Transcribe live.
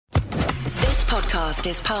podcast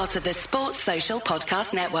is part of the Sports Social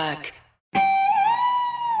Podcast Network.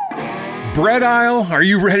 Bread aisle, are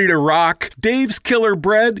you ready to rock? Dave's Killer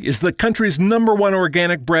Bread is the country's #1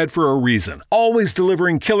 organic bread for a reason. Always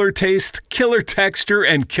delivering killer taste, killer texture,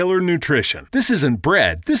 and killer nutrition. This isn't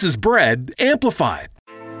bread, this is bread amplified.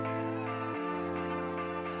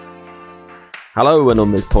 Hello, and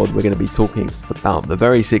on this pod we're going to be talking about the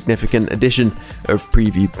very significant addition of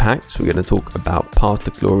preview packs. We're going to talk about Path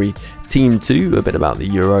to Glory Team 2, a bit about the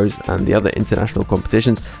Euros and the other international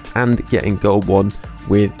competitions, and getting goal 1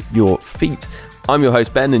 with your feet. I'm your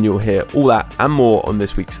host Ben, and you'll hear all that and more on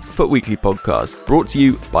this week's FUT Weekly podcast, brought to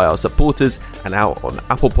you by our supporters and out on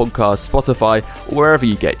Apple Podcasts, Spotify, or wherever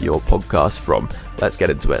you get your podcasts from. Let's get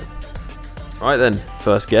into it. Right then,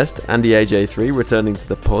 first guest, Andy AJ3, returning to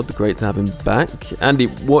the pod. Great to have him back. Andy,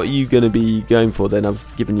 what are you going to be going for then?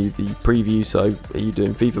 I've given you the preview, so are you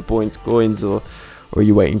doing FIFA points, coins, or are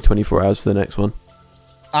you waiting 24 hours for the next one?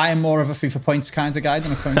 I am more of a FIFA points kind of guy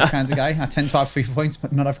than a coins kind of guy. I tend to have FIFA points,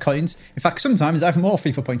 but not have coins. In fact, sometimes I have more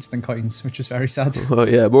FIFA points than coins, which is very sad. Well,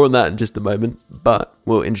 yeah, more on that in just a moment, but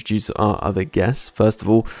we'll introduce our other guests. First of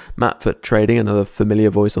all, Matt FUT Trading, another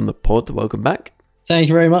familiar voice on the pod. Welcome back. Thank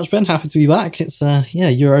you very much, Ben. Happy to be back. It's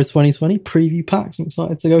Euros 2020 preview packs. I'm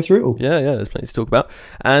excited to go through it all. Yeah, there's plenty to talk about.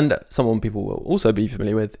 And someone people will also be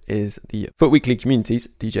familiar with is the FUT Weekly Community's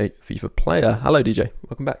DJ FIFA Player. Hello, DJ.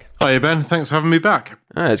 Welcome back. Hi, Ben. Thanks for having me back.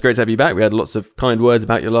 It's great to have you back. We had lots of kind words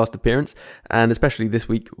about your last appearance, and especially this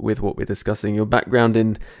week with what we're discussing, your background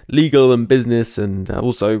in legal and business, and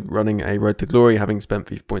also running a Road to Glory, having spent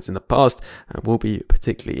FIFA points in the past, will be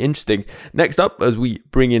particularly interesting. Next up, as we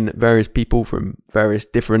bring in various people from various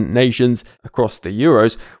different nations across the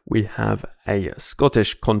Euros, we have a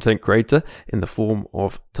Scottish content creator in the form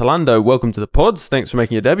of Talando. Welcome to the pod. Thanks for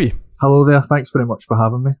making your debut. Hello there. Thanks very much for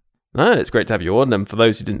having me. No, it's great to have you on. And for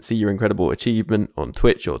those who didn't see your incredible achievement on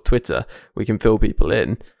Twitch or Twitter, we can fill people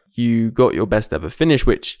in. You got your best ever finish,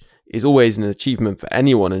 which is always an achievement for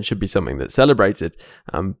anyone and should be something that's celebrated.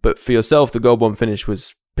 But for yourself, the goal 1 finish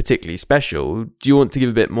was particularly special. Do you want to give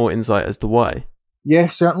a bit more insight as to why? Yeah,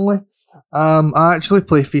 certainly. I actually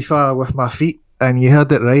play FIFA with my feet, and you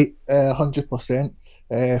heard it right, 100%.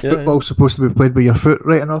 Football's supposed to be played with your foot,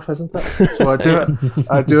 right enough, isn't it? So I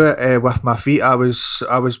do it with my feet. I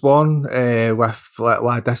was born with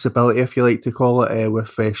a disability, if you like to call it,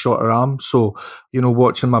 with shorter arms. So,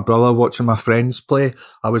 watching my brother, watching my friends play,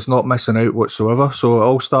 I was not missing out whatsoever. So it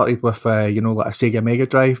all started with, like a Sega Mega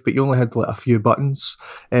Drive, but you only had like a few buttons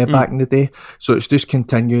back in the day. So it's just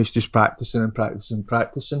continuous, just practicing and practicing and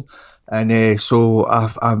practicing. And so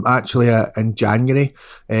I'm actually in January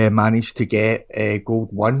managed to get gold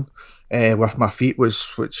 1 with my feet,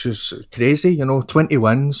 which was crazy. 20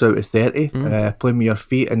 wins out of 30 playing with your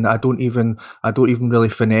feet, and I don't even really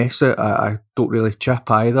finesse it. I don't really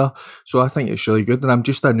chip either. So I think it's really good, and I'm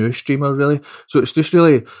just a new streamer really. So it's just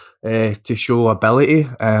really to show ability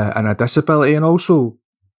and a disability, and also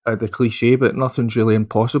the cliche, but nothing's really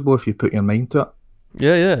impossible if you put your mind to it.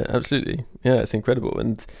 Yeah, absolutely. Yeah, it's incredible.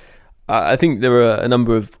 And I think there are a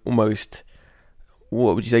number of almost,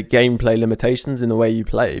 what would you say, gameplay limitations in the way you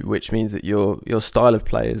play, which means that your style of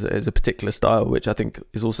play is a particular style, which I think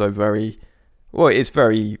is also it's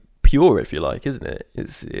very pure, if you like, isn't it?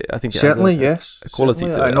 I think it certainly has a quality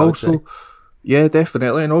certainly. to it. And also, yeah,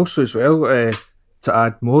 definitely, and also as well, to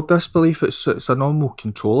add more disbelief, it's a normal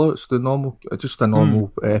controller. It's just a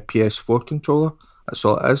normal PS4 controller. That's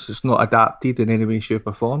all it is. It's not adapted in any way, shape,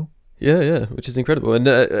 or form. Yeah, which is incredible,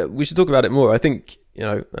 and we should talk about it more. I think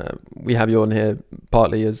we have you on here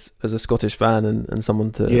partly as a Scottish fan and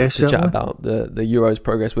someone to chat about the Euros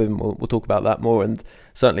progress with, and we'll talk about that more. And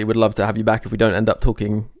certainly would love to have you back if we don't end up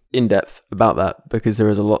talking in depth about that, because there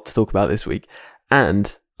is a lot to talk about this week,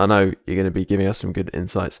 and I know you're going to be giving us some good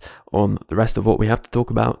insights on the rest of what we have to talk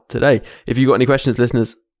about today. If you've got any questions,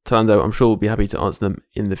 listeners, Talando, I'm sure we'll be happy to answer them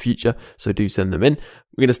in the future, so do send them in.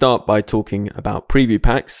 We're going to start by talking about preview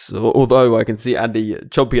packs, although I can see Andy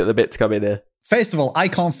chomping at the bit to come in here. First of all, I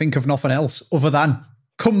can't think of nothing else other than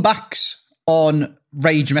comebacks on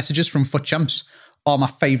rage messages from FUT champs are my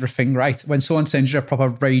favourite thing, right? When someone sends you a proper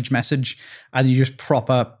rage message and you just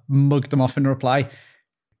proper mug them off in reply.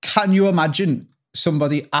 Can you imagine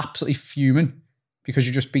somebody absolutely fuming because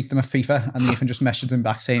you just beat them at FIFA and you can just message them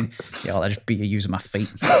back saying, yeah, well, I just beat you using my feet.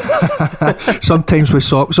 Sometimes with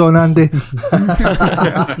socks on, Andy.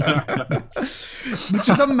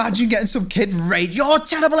 Just imagine getting some kid rage. You're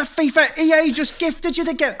terrible at FIFA. EA just gifted you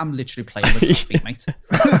the game. I'm literally playing with my feet, mate.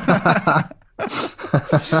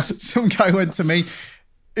 Some guy went to me,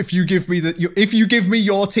 if you give me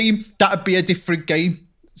your team, that'd be a different game.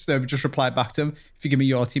 Sturby just replied back to him, if you give me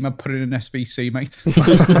your team, I'd put it in an SBC, mate.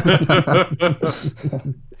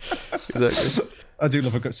 Exactly. I do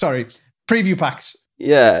love a good... Sorry. Preview packs.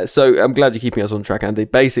 Yeah, so I'm glad you're keeping us on track, Andy.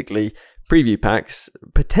 Basically, preview packs,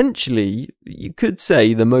 potentially, you could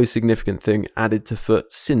say the most significant thing added to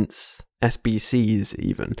FUT since SBCs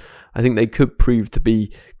even. I think they could prove to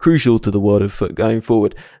be crucial to the world of FUT going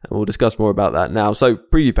forward, and we'll discuss more about that now. So,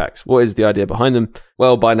 preview packs, what is the idea behind them?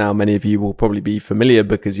 Well, by now, many of you will probably be familiar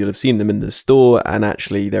because you'll have seen them in the store, and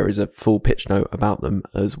actually there is a full pitch note about them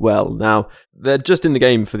as well. Now, they're just in the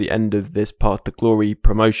game for the end of this Path to Glory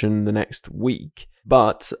promotion the next week,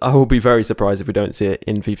 but I will be very surprised if we don't see it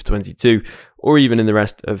in FIFA 22 or even in the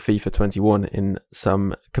rest of FIFA 21 in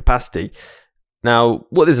some capacity. Now,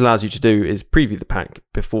 what this allows you to do is preview the pack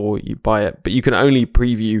before you buy it, but you can only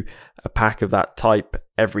preview a pack of that type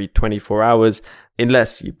every 24 hours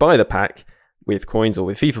unless you buy the pack with coins or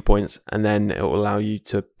with FIFA points, and then it will allow you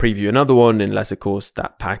to preview another one unless, of course,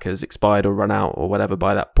 that pack has expired or run out or whatever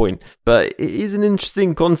by that point. But it is an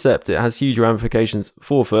interesting concept. It has huge ramifications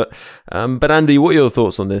for FUT. But Andy, what are your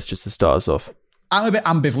thoughts on this, just to start us off? I'm a bit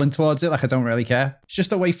ambivalent towards it. Like, I don't really care. It's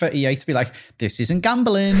just a way for EA to be like, this isn't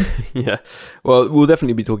gambling. Yeah. Well, we'll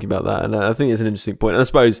definitely be talking about that. And I think it's an interesting point. And I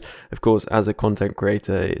suppose, of course, as a content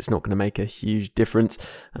creator, it's not going to make a huge difference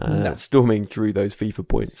storming through those FIFA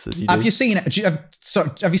points as you do. Have you seen it?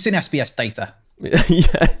 Have you seen SBS data?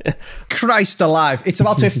 Yeah. Christ alive. It's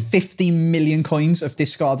about to have 50 million coins of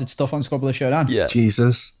discarded stuff on Squabble Showdown. Yeah.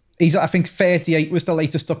 Jesus. I think 38 was the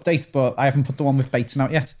latest update, but I haven't put the one with Bateson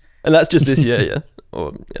out yet. And that's just this year, yeah?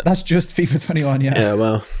 Yeah. That's just FIFA 21, yeah. Yeah,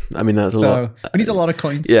 well, I mean, that's a lot. We need a lot of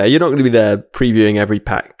coins. Yeah, you're not going to be there previewing every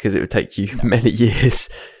pack because it would take you many years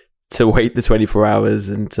to wait the 24 hours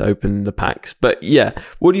and to open the packs. But yeah,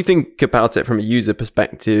 what do you think about it from a user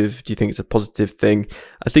perspective? Do you think it's a positive thing?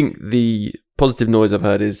 I think the positive noise I've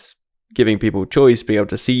heard is giving people choice, being able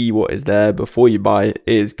to see what is there before you buy it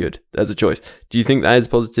is good as a choice. Do you think that is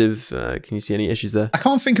positive? Can you see any issues there? I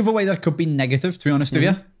can't think of a way that could be negative, to be honest with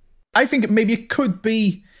you. I think maybe it could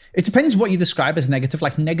be, it depends what you describe as negative.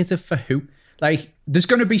 Like, negative for who? Like, there's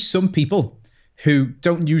going to be some people who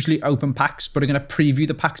don't usually open packs, but are going to preview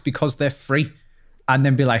the packs because they're free and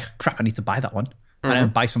then be like, crap, I need to buy that one. And then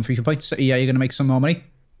buy some FIFA points. So yeah, you're going to make some more money.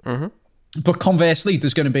 But conversely,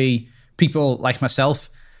 there's going to be people like myself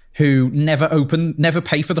who never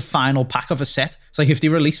pay for the final pack of a set. It's like if they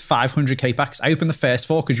release 500k packs, I open the first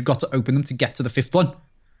 4 because you've got to open them to get to the 5th one.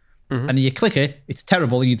 And you click it, it's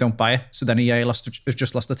terrible, and you don't buy it. So then EA have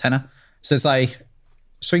just lost a tenner. So it's like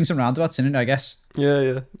swings and roundabouts in it, I guess.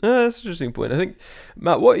 Yeah. No, that's an interesting point. I think,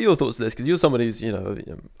 Matt, what are your thoughts on this? Because you're someone who's,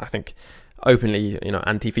 I think openly,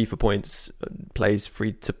 anti-FIFA points, plays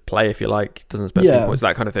free to play if you like, doesn't spend FIFA points,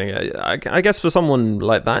 that kind of thing. I guess for someone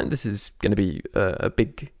like that, this is going to be a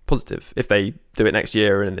big positive if they do it next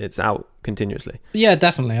year and it's out continuously. Yeah,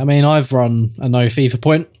 definitely. I mean, I've run a no FIFA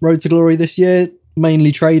point Road to Glory this year,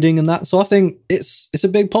 mainly trading and that. So I think it's a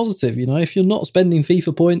big positive. If you're not spending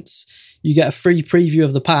FIFA points, you get a free preview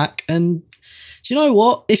of the pack. And do you know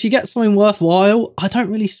what? If you get something worthwhile, I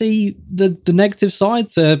don't really see the negative side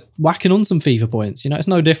to whacking on some FIFA points. It's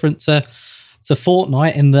no different to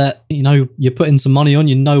Fortnite in that, you're putting some money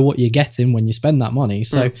on, what you're getting when you spend that money.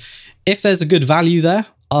 So if there's a good value there,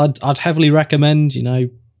 I'd heavily recommend,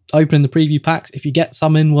 opening the preview packs. If you get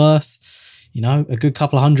something worth, a good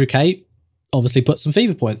couple of 100k, obviously put some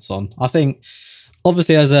FIFA points on. I think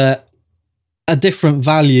obviously there's a different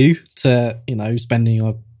value to, spending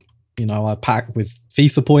a pack with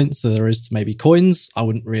FIFA points than there is to maybe coins. I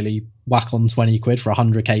wouldn't really whack on 20 quid for a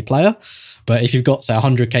 100k player. But if you've got, say,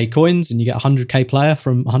 100k coins and you get a 100k player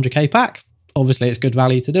from a 100k pack, obviously it's good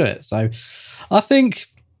value to do it. So I think,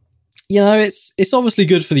 it's obviously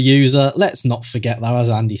good for the user. Let's not forget, though, as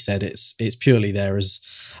Andy said, it's purely there as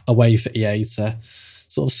a way for EA to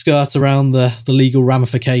sort of skirt around the legal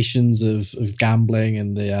ramifications of gambling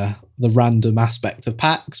and the random aspect of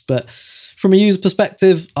packs. But from a user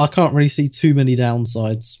perspective, I can't really see too many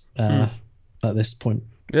downsides at this point.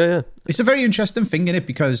 Yeah. It's a very interesting thing in it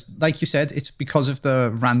because, like you said, it's because of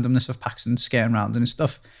the randomness of packs and skating around and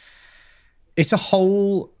stuff. It's a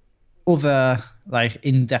whole other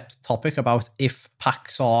in-depth topic about if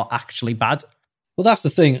packs are actually bad. Well, that's the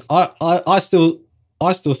thing. I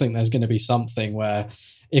still think there's going to be something where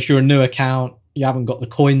if you're a new account, you haven't got the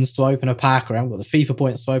coins to open a pack or haven't got the FIFA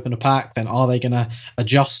points to open a pack, then are they going to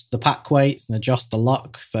adjust the pack weights and adjust the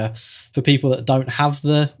luck for people that don't have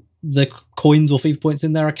the coins or FIFA points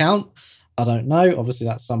in their account? I don't know. Obviously,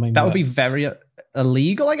 that's something that would be very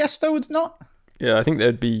illegal, I guess, though, would it not? Yeah, I think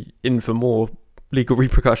they'd be in for more legal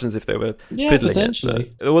repercussions if they were fiddling potentially.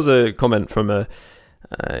 it. There was a comment from a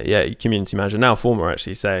community manager, now former,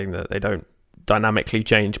 actually saying that they don't dynamically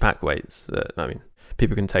change pack weights. I mean,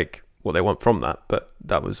 people can take what they want from that, but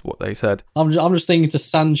that was what they said. I'm just thinking to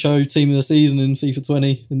Sancho team of the season in FIFA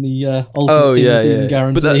 20 in the ultimate team of the season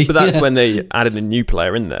guarantee. But that's when they added a new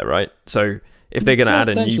player in there, right? So if they're going to add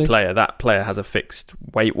a new player, that player has a fixed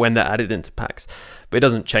weight when they're added into packs, but it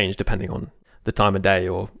doesn't change depending on the time of day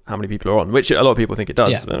or how many people are on, which a lot of people think it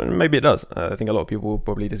does. Yeah. Maybe it does. I think a lot of people will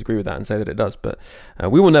probably disagree with that and say that it does, but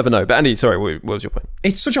we will never know. But Andy, sorry, what was your point?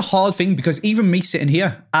 It's such a hard thing because even me sitting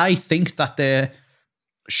here, I think that there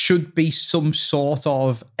should be some sort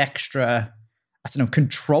of extra, I don't know,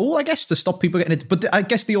 control, I guess, to stop people getting it. But I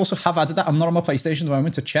guess they also have added that. I'm not on my PlayStation at the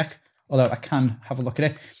moment to check, although I can have a look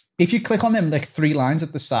at it. If you click on them, like 3 lines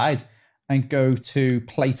at the side and go to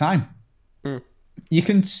playtime, you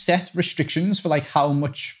can set restrictions for like how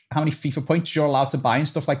many FIFA points you're allowed to buy and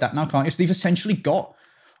stuff like that now, can't you? So they've essentially got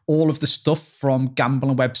all of the stuff from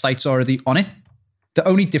gambling websites already on it. The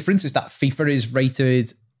only difference is that FIFA is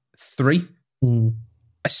rated 3.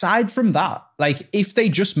 Aside from that, like if they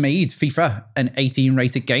just made FIFA an 18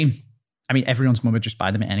 rated game, I mean, everyone's mum would just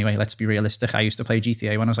buy them anyway. Let's be realistic. I used to play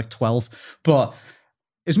GTA when I was like 12, but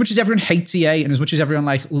as much as everyone hates EA and as much as everyone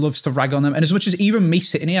like loves to rag on them, and as much as even me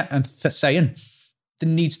sitting here and saying there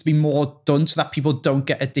needs to be more done so that people don't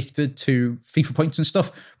get addicted to FIFA points and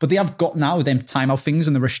stuff, but they have got now them timeout things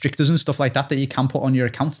and the restrictors and stuff like that you can put on your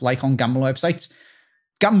accounts, like on gambling websites.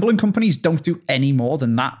 Gambling companies don't do any more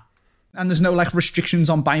than that. And there's no like restrictions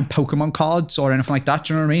on buying Pokemon cards or anything like that.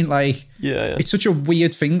 Do you know what I mean? Like, yeah. It's such a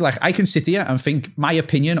weird thing. Like, I can sit here and think my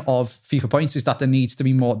opinion of FIFA points is that there needs to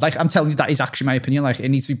be more. Like, I'm telling you, that is actually my opinion. Like, it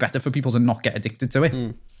needs to be better for people to not get addicted to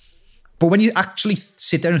it. But when you actually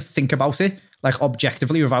sit there and think about it, like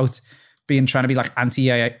objectively, without trying to be like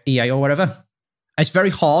anti-EA or whatever, it's very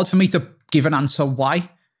hard for me to give an answer why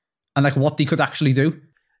and like what they could actually do.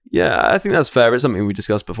 Yeah, I think that's fair. It's something we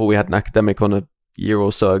discussed before. We had an academic on a year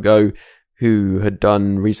or so ago who had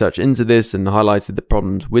done research into this and highlighted the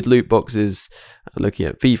problems with loot boxes, looking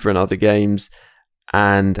at FIFA and other games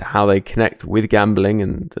and how they connect with gambling,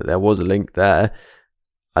 and there was a link there.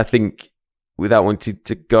 I think, without wanting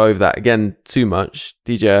to go over that again too much,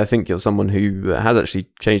 DJ, I think you're someone who has actually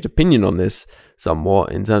changed opinion on this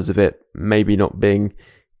somewhat, in terms of it maybe not being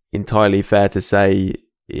entirely fair to say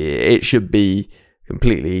it should be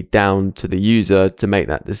completely down to the user to make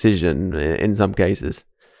that decision in some cases.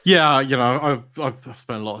 Yeah, I've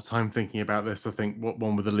spent a lot of time thinking about this. I think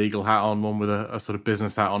one with a legal hat on, one with a sort of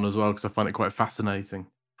business hat on as well, because I find it quite fascinating.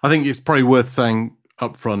 I think it's probably worth saying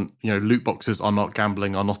up front, loot boxes are not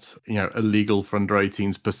gambling, are not, illegal for under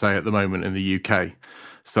 18s per se at the moment in the UK.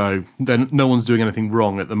 So then no one's doing anything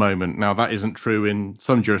wrong at the moment. Now, that isn't true in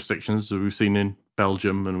some jurisdictions, as we've seen in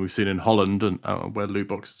Belgium and we've seen in Holland, and where loot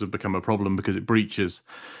boxes have become a problem because it breaches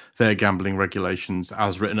their gambling regulations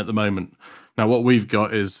as written at the moment. Now, what we've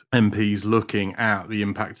got is MPs looking at the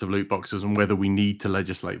impact of loot boxes and whether we need to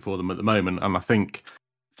legislate for them at the moment. And I think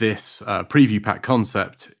this preview pack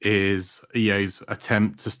concept is EA's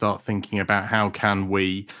attempt to start thinking about how can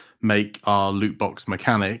we make our loot box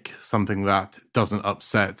mechanic something that doesn't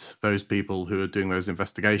upset those people who are doing those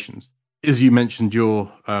investigations. As you mentioned,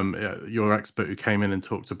 your expert who came in and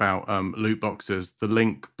talked about loot boxes, the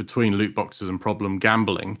link between loot boxes and problem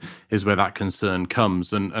gambling is where that concern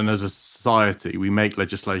comes. And as a society, we make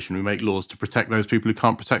legislation, we make laws to protect those people who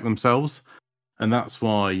can't protect themselves. And that's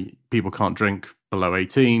why people can't drink below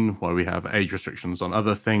 18, why we have age restrictions on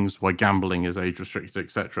other things, why gambling is age restricted,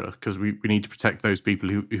 etc. Because we need to protect those people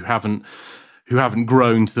who haven't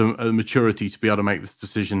grown to the maturity to be able to make this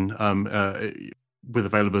decision with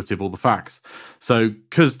availability of all the facts. So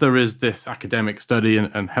because there is this academic study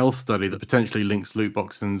and health study that potentially links loot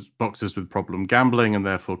boxes with problem gambling, and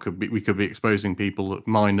therefore we could be exposing people,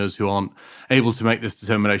 minors, who aren't able to make this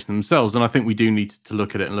determination themselves. And I think we do need to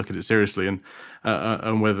look at it and look at it seriously,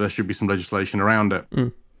 and whether there should be some legislation around it.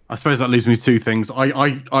 I suppose that leaves me to 2 things.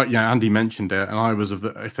 Andy mentioned it, and I was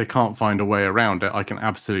if they can't find a way around it, I can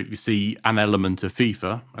absolutely see an element of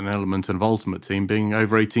FIFA, an element of Ultimate Team being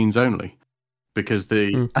over 18s only. Because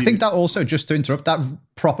I think that also, just to interrupt, that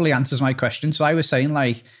properly answers my question. So I was saying,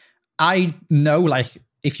 like, I know, like,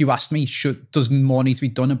 if you asked me, does more need to be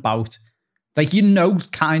done about, like,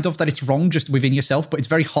 kind of that it's wrong just within yourself, but it's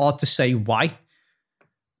very hard to say why.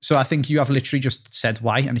 So I think you have literally just said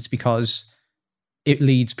why, and it's because it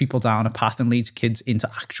leads people down a path and leads kids into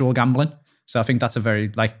actual gambling. So I think that's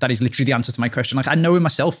that is literally the answer to my question. Like, I know in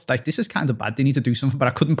myself, like, this is kind of bad. They need to do something, but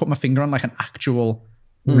I couldn't put my finger on like an actual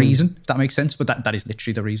reason, if that makes sense. But that is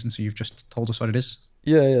literally the reason. So you've just told us what it is.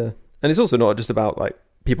 Yeah. And it's also not just about like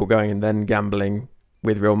people going and then gambling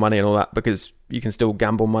with real money and all that, because you can still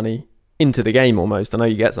gamble money into the game almost. I know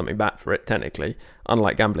you get something back for it technically,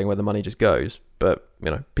 unlike gambling where the money just goes. But,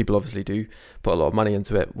 people obviously do put a lot of money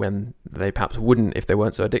into it when they perhaps wouldn't if they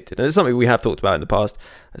weren't so addicted. And it's something we have talked about in the past,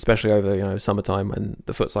 especially over, summertime when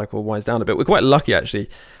the FUT cycle winds down a bit. We're quite lucky, actually,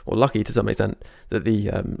 or lucky to some extent, that the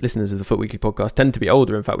listeners of the FUT Weekly podcast tend to be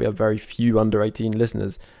older. In fact, we have very few under 18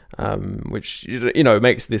 listeners, which,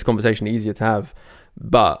 makes this conversation easier to have.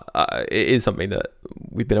 But it is something that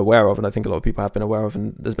we've been aware of, and I think a lot of people have been aware of,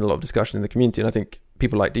 and there's been a lot of discussion in the community. And I think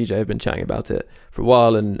people like DJ have been chatting about it for a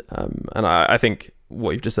while, and I think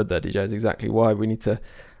what you've just said there, DJ, is exactly why we need to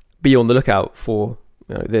be on the lookout for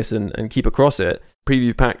this and keep across it.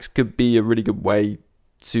 Preview packs could be a really good way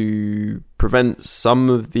to prevent some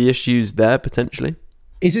of the issues there potentially.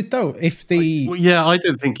 Is it though? I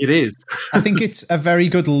don't think it is. I think it's a very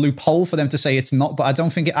good loophole for them to say it's not, but I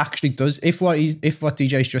don't think it actually does. If what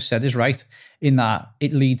DJ's just said is right, in that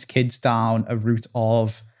it leads kids down a route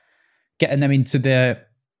of getting them into the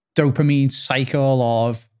dopamine cycle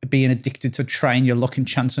of being addicted to trying your luck and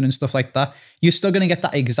chancing and stuff like that, you're still going to get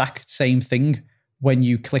that exact same thing when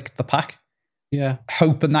you click the pack. Yeah.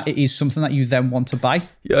 Hoping that it is something that you then want to buy.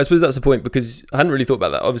 Yeah, I suppose that's the point, because I hadn't really thought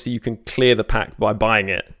about that. Obviously, you can clear the pack by buying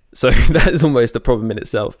it. So that is almost a problem in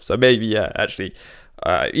itself. So maybe, that's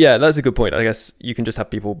a good point. I guess you can just have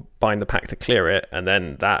people buying the pack to clear it, and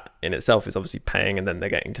then that in itself is obviously paying, and then they're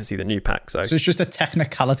getting to see the new pack. So it's just a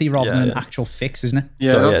technicality rather than an actual fix, isn't it?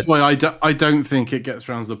 Yeah, that's why I don't think it gets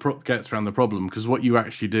around the problem, because what you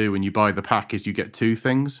actually do when you buy the pack is you get two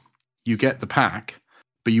things. You get the pack,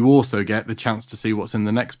 but you also get the chance to see what's in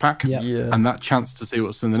the next pack. Yeah. And that chance to see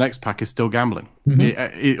what's in the next pack is still gambling.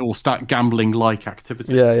 Mm-hmm. It will start gambling-like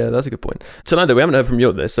activity. Yeah, that's a good point. Tonando, we haven't heard from you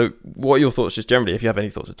on this, so what are your thoughts just generally, if you have any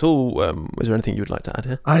thoughts at all? Is there anything you would like to add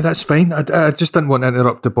here? Aye, that's fine. I just didn't want to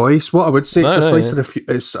interrupt the boys. What I would say, I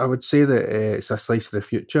would say that it's a slice of the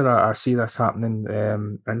future. I see this happening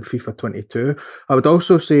in FIFA 22. I would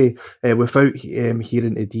also say, without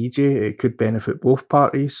hearing the DJ, it could benefit both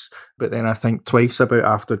parties. But then I think twice about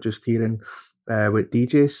after just hearing what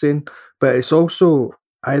DJ is saying. But it's also,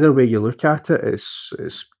 either way you look at it,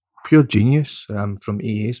 it's pure genius from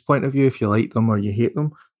EA's point of view. If you like them or you hate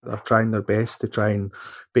them, they're trying their best to try and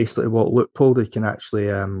basically what loophole they can actually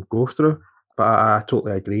go through. But I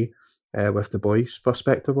totally agree with the boys'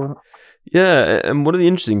 perspective on it. Yeah, and one of the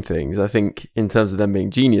interesting things, I think, in terms of them being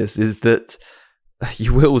genius, is that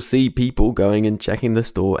you will see people going and checking the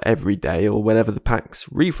store every day or whenever the packs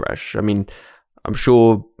refresh. I mean, I'm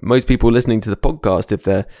sure most people listening to the podcast, if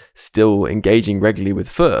they're still engaging regularly with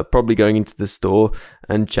FUT, are probably going into the store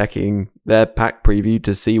and checking their pack preview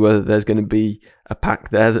to see whether there's going to be a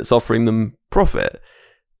pack there that's offering them profit.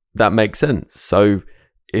 That makes sense. So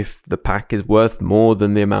if the pack is worth more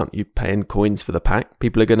than the amount you pay in coins for the pack,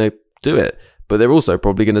 people are going to do it. But they're also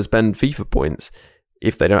probably going to spend FIFA points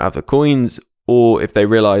if they don't have the coins, or if they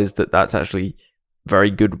realise that that's actually very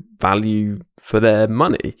good value for their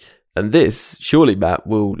money. And this, surely, Matt,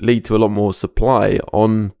 will lead to a lot more supply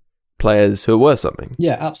on players who are worth something.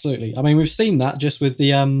 Yeah, absolutely. I mean, we've seen that just with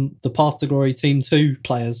the Path to Glory Team 2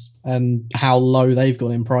 players and how low they've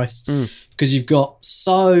gone in price. Because you've got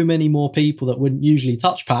so many more people that wouldn't usually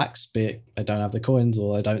touch packs, be it they don't have the coins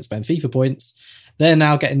or they don't spend FIFA points. They're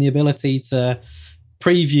now getting the ability to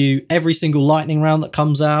preview every single Lightning round that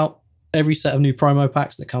comes out, every set of new promo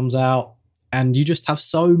packs that comes out, and you just have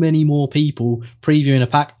so many more people previewing a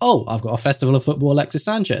pack. Oh, I've got a Festival of Football Alexis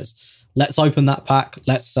Sanchez. Let's open that pack.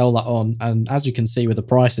 Let's sell that on. And as you can see with the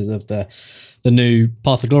prices of the new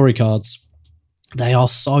Path of Glory cards, they are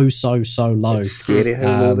so low. It's scary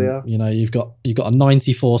how low they are. You've got a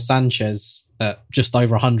 94 Sanchez at just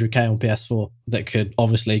over 100k on PS4 that could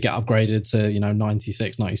obviously get upgraded to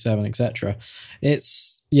 96, 97, etc.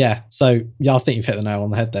 So I think you've hit the nail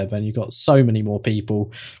on the head there, Ben. You've got so many more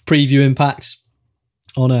people previewing packs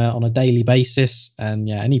on a daily basis, and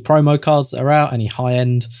any promo cards that are out, any high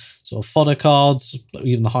end sort of fodder cards,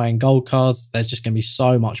 even the high end gold cards, there's just going to be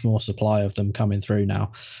so much more supply of them coming through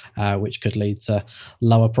now, which could lead to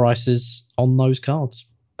lower prices on those cards.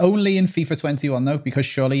 Only in FIFA 21 though, because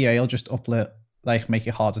surely EA will just make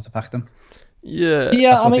it harder to pack them. Yeah.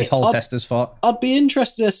 That's what this whole test is for. I'd be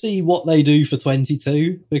interested to see what they do for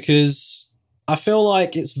 22, because I feel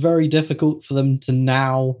like it's very difficult for them to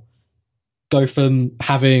now go from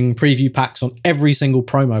having preview packs on every single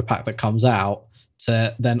promo pack that comes out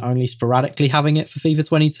to then only sporadically having it for FIFA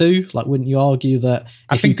 22. Like, wouldn't you argue that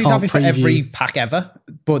I think they'd have it for every pack ever,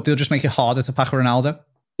 but they'll just make it harder to pack Ronaldo?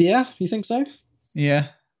 Yeah, you think so? Yeah.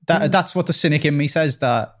 That's what the cynic in me says,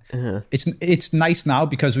 that it's nice now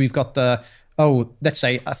because we've got the let's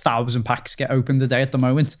say 1,000 packs get opened a day at the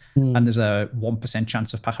moment, and there's a 1%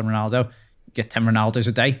 chance of packing Ronaldo, get 10 Ronaldos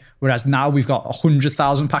a day. Whereas now we've got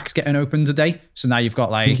 100,000 packs getting opened a day. So now you've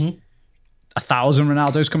got like 1,000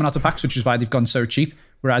 Ronaldos coming out of packs, which is why they've gone so cheap.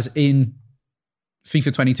 Whereas in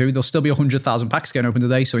FIFA 22, there'll still be 100,000 packs getting opened a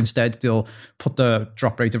day. So instead, they'll put the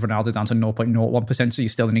drop rate of Ronaldo down to 0.01%. So you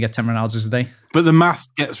still only get 10 Ronaldos a day. But the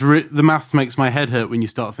maths makes my head hurt when you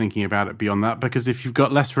start thinking about it beyond that, because if you've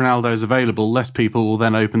got less Ronaldos available, less people will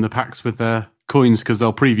then open the packs with their coins because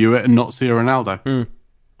they'll preview it and not see a Ronaldo.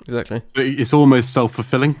 Exactly. So it's almost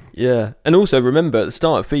self-fulfilling. Yeah. And also remember, at the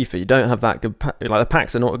start of FIFA, you don't have that good the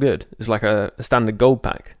packs are not good. It's like a standard gold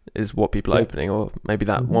pack is what people are opening, or maybe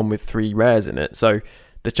that one with 3 rares in it. So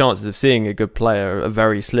the chances of seeing a good player are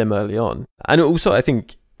very slim early on. And also, I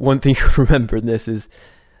think one thing you should remember in this is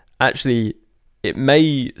actually it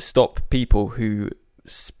may stop people who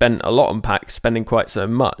spent a lot on packs spending quite so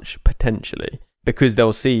much, potentially, because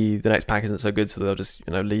they'll see the next pack isn't so good, so they'll just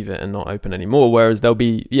leave it and not open anymore. Whereas there'll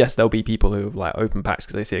be people who like open packs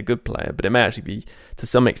because they see a good player, but it may actually be to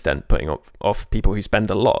some extent putting off people who spend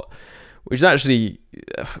a lot, which is actually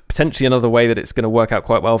potentially another way that it's going to work out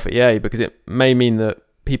quite well for EA, because it may mean that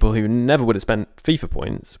people who never would have spent FIFA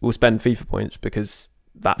points will spend FIFA points because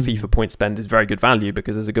that FIFA point spend is very good value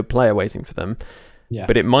because there's a good player waiting for them. Yeah.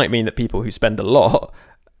 But it might mean that people who spend a lot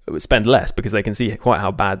would spend less because they can see quite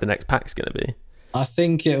how bad the next pack's going to be. I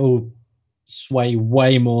think it'll sway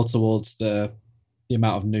way more towards the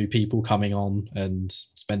amount of new people coming on and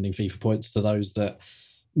spending FIFA points to those that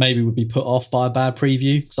maybe would be put off by a bad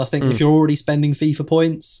preview. Because I think if you're already spending FIFA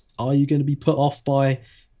points, are you going to be put off by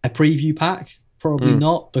a preview pack? Probably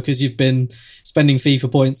not, because you've been spending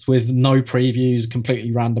FIFA points with no previews,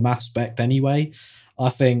 completely random aspect anyway. I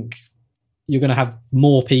think you're going to have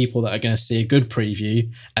more people that are going to see a good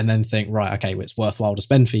preview and then think, right, okay, well, it's worthwhile to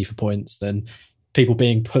spend FIFA points than people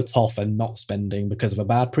being put off and not spending because of a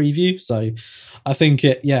bad preview. So I think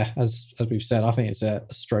as we've said, I think it's a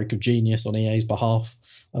stroke of genius on EA's behalf.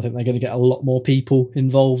 I think they're going to get a lot more people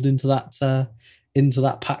involved into that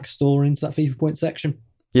pack store, into that FIFA point section.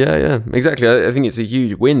 Yeah, exactly. I think it's a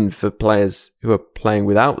huge win for players who are playing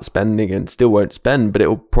without spending and still won't spend, but it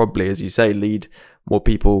will probably, as you say, lead more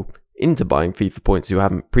people into buying FIFA points who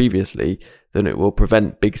haven't previously. Then it will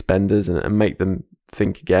prevent big spenders and make them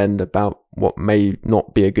think again about what may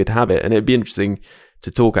not be a good habit. And it'd be interesting to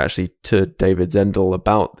talk actually to David Zendel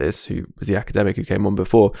about this, who was the academic who came on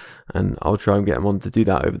before, and I'll try and get him on to do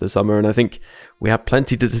that over the summer. And I think we have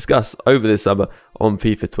plenty to discuss over this summer on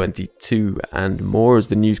FIFA 22 and more. As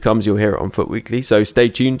the news comes, you'll hear it on FUT Weekly, so stay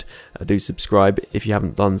tuned. Do subscribe if you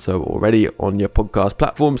haven't done so already on your podcast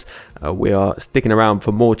platforms. We are sticking around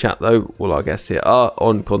for more chat though. All our guests here are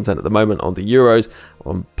on content at the moment on the Euros,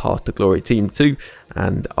 on Path to Glory Team 2,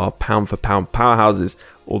 and our pound for pound powerhouses,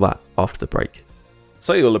 all that after the break.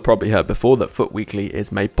 So you'll have probably heard before that FUT Weekly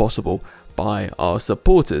is made possible by our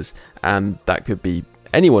supporters, and that could be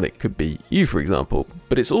anyone. It could be you, for example,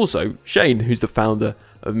 but it's also Shane, who's the founder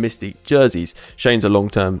of Mystique Jerseys. Shane's a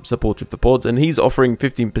long-term supporter of the pod, and he's offering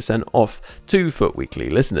 15% off to FUT Weekly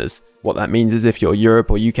listeners. What that means is if you're Europe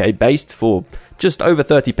or UK based, for just over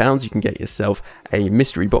 £30, you can get yourself a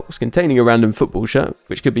mystery box containing a random football shirt,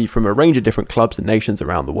 which could be from a range of different clubs and nations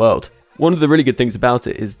around the world. One of the really good things about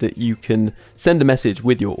it is that you can send a message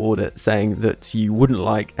with your order saying that you wouldn't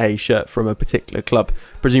like a shirt from a particular club,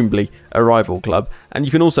 presumably a rival club, and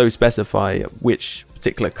you can also specify which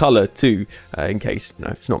particular colour too, in case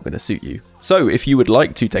it's not going to suit you. So if you would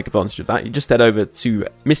like to take advantage of that, you just head over to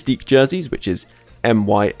Mystique Jerseys, which is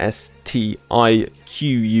MYSTIQUE,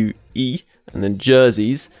 and then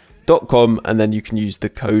jerseys.com, and then you can use the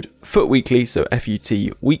code FUTWEEKLY, so FUT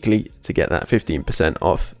Weekly, to get that 15%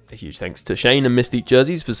 off. A huge thanks to Shane and Mystique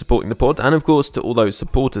Jerseys for supporting the pod, and of course to all those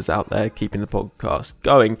supporters out there keeping the podcast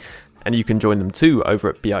going. And you can join them too over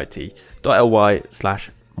at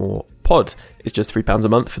bit.ly/morepod. It's just £3 a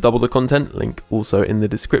month for double the content, link also in the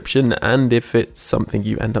description. And if it's something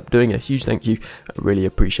you end up doing, a huge thank you, really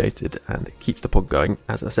appreciated, and it keeps the pod going,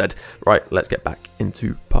 as I said. Right, let's get back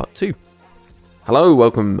into part 2. Hello,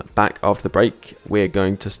 welcome back after the break. We're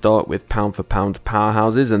going to start with pound for pound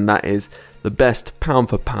powerhouses, and that is the best pound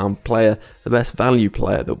for pound player, the best value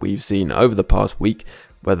player that we've seen over the past week,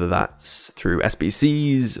 whether that's through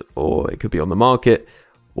SBCs, or it could be on the market,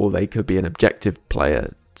 or they could be an objective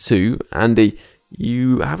player too. Andy,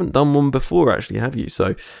 you haven't done one before actually, have you?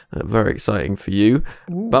 So very exciting for you.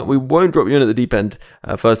 Ooh. But we won't drop you in at the deep end.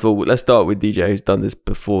 First of all, let's start with DJ, who's done this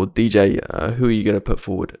before. DJ, who are you going to put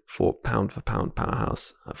forward for pound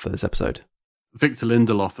powerhouse for this episode? Victor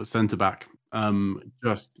Lindelof at centre back.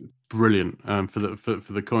 Just brilliant for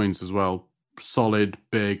the coins as well. solid,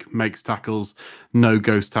 big, makes tackles, no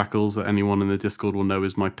ghost tackles that anyone in the Discord will know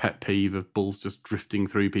is my pet peeve of balls just drifting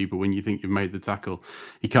through people when you think you've made the tackle.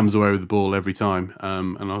 He comes away with the ball every time.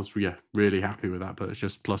 And I was really happy with that. But it's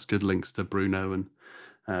just plus good links to Bruno and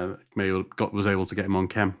was able to get him on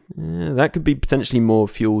chem. Yeah, that could be potentially more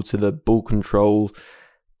fuel to the ball control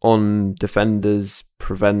on defenders,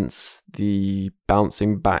 prevents the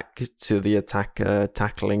bouncing back to the attacker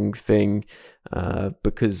tackling thing,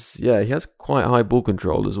 because he has quite high ball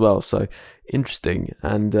control as well. So interesting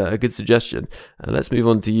and a good suggestion. Let's move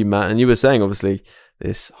on to you, Matt. And you were saying obviously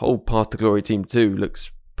this whole Path to Glory team 2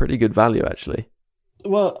 looks pretty good value actually.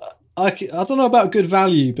 Well, I don't know about good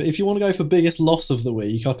value, but if you want to go for biggest loss of the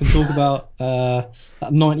week, I can talk about that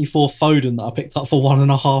 94 Foden that I picked up for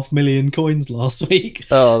 1.5 million coins last week.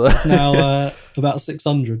 Oh, that's now about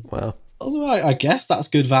 600. Wow. I guess that's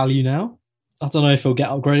good value now. I don't know if he'll get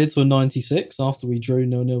upgraded to a 96 after we drew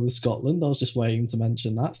 0-0 with Scotland. I was just waiting to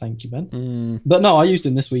mention that. Thank you, Ben. But no, I used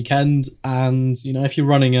him this weekend, and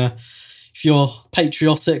if you're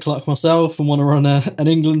patriotic like myself and want to run an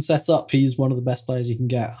England setup, he's one of the best players you can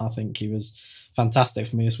get. I think he was fantastic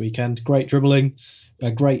for me this weekend. Great dribbling, a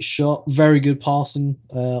great shot, very good passing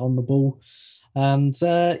on the ball. And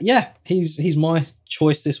he's my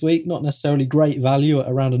choice this week. Not necessarily great value at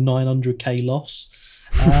around a 900k loss,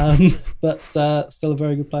 but still a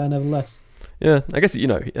very good player nevertheless. Yeah, I guess,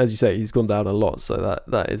 as you say, he's gone down a lot. So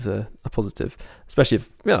that is a positive, especially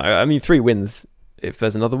if, 3 wins. If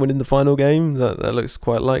there's another win in the final game, that looks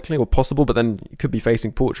quite likely or possible, but then you could be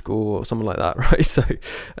facing Portugal or someone like that, right? So,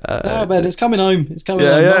 Ben, it's coming home. It's coming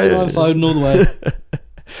home. Foden all the way.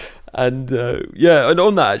 And and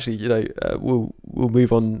on that, actually, we'll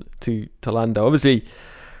move on to Lando. Obviously,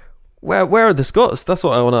 where are the Scots? That's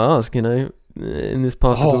what I want to ask. In this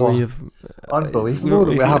part of the way of unbelievable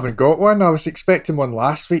that we haven't got one. I was expecting one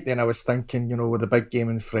last week. Then I was thinking, with the big game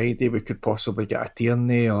on Friday, we could possibly get a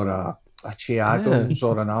Tierney or a Che Adams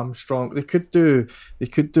or an Armstrong. They could do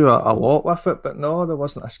a lot with it, but no, there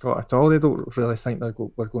wasn't a Scot at all. They don't really think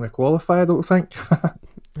we're going to qualify, I don't think.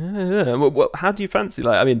 Yeah. Well, how do you fancy?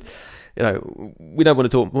 We don't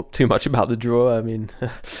want to talk too much about the draw. It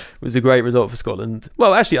was a great result for Scotland.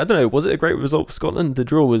 Well, actually, I don't know. Was it a great result for Scotland? The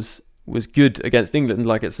draw was good against England.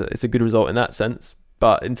 It's a good result in that sense.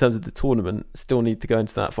 But in terms of the tournament, still need to go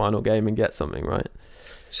into that final game and get something, right?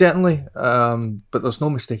 Certainly, but there's no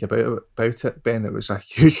mistake about it, Ben. It was a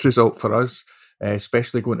huge result for us,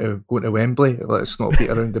 especially going to Wembley. Let's not beat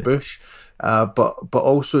around the bush. But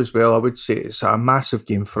also as well, I would say it's a massive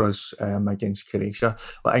game for us against Croatia.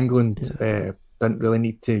 England didn't really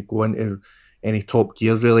need to go into any top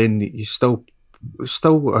gear really, and you still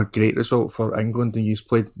a great result for England, and you've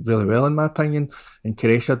played really well in my opinion. And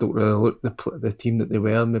Croatia don't really look the team that they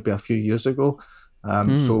were maybe a few years ago.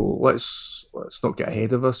 So let's not get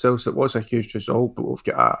ahead of ourselves. It was a huge result, but we've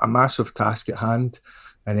got a massive task at hand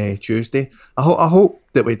on Tuesday. I hope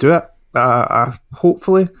that we do it.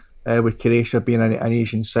 Hopefully, with Croatia being an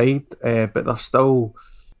Asian side, but they're still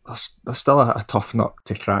a tough nut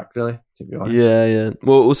to crack, really, to be honest. Yeah.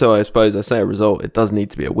 Well, also, I suppose I say a result. It does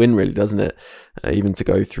need to be a win, really, doesn't it? Even to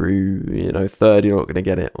go through, third, you're not going to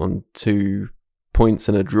get it on 2 points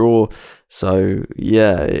and a draw. So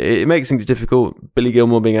it makes things difficult. Billy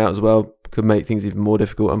Gilmore being out as well could make things even more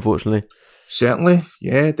difficult, unfortunately. Certainly,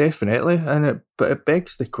 yeah, definitely. But it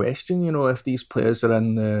begs the question, if these players are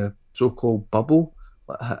in the so-called bubble,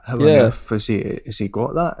 how on earth has he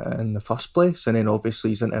got that in the first place? And then obviously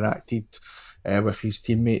he's interacted with his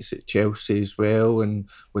teammates at Chelsea as well, and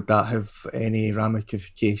would that have any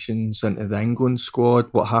ramifications into the England squad?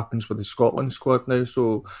 What happens with the Scotland squad now?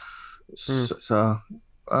 So it's a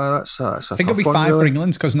that's I think it'll be fine for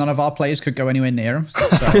England because none of our players could go anywhere near him. So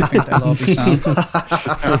I think they'll all be sound.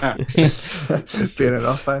 It's fair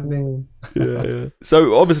enough, Andy. Yeah.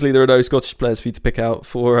 So obviously there are no Scottish players for you to pick out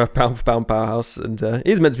for a pound for pound powerhouse, and it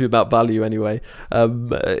is meant to be about value anyway. Are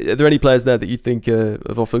there any players there that you think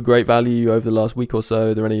have offered great value over the last week or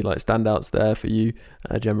so? Are there any standouts there for you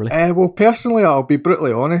generally? Well, personally, I'll be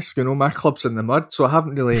brutally honest. My club's in the mud, so I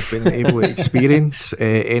haven't really been able to experience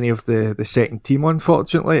any of the second team,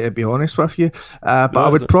 unfortunately, to be honest with you. But I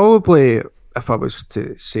would probably, if I was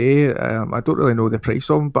to say, I don't really know the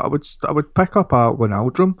price of them, but I would pick up a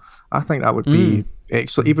Wijnaldum. I think that would be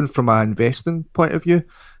excellent, even from an investing point of view.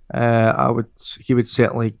 He would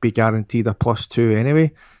certainly be guaranteed a +2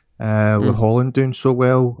 anyway. With Holland doing so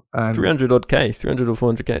well, and 300 or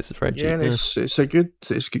 400k, it's very cheap. Yeah, and it's good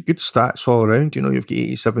stats all around. You've got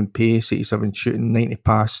 87 pace, 87 shooting, 90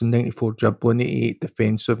 passing, 94 dribbling, 88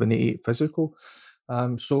 defensive, and 88 physical.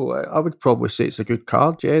 So I would probably say it's a good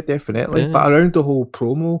card, yeah, definitely. Yeah. But around the whole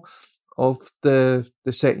promo, of the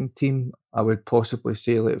second team. I would possibly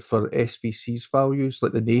say, like, for SBCs values,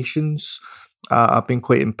 like the nations, I've been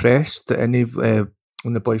quite impressed. And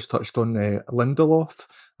when the boys touched on Lindelof,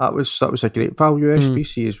 that was a great value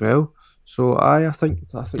SBC as well. So I think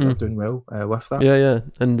they're doing well with that. Yeah.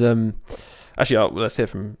 And actually, let's hear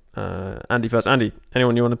from Andy first. Andy,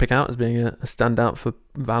 anyone you want to pick out as being a standout for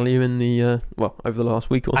value in the over the last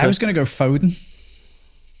week or so? I was going to go Foden.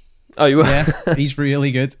 Oh, you were? Yeah, he's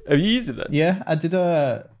really good. Have you used it then? Yeah, I did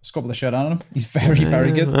a squabble the shirt on him. He's very,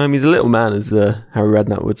 very good. He's a little man, as Harry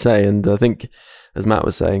Redknapp would say, and I think, as Matt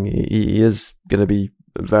was saying, he is going to be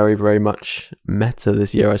very, very much meta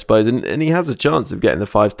this year, I suppose, and he has a chance of getting the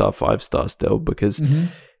 5-star still, because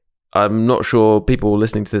I'm not sure people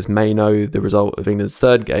listening to this may know the result of England's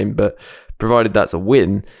third game, but provided that's a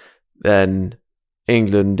win, then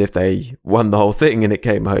England, if they won the whole thing and it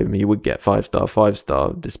came home, he would get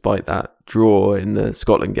 5-star, despite that draw in the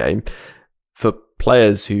Scotland game. For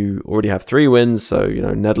players who already have 3 wins, so,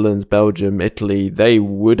 Netherlands, Belgium, Italy, they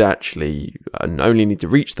would actually only need to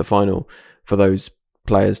reach the final for those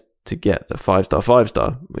players to get the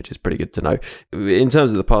 5-star, which is pretty good to know. In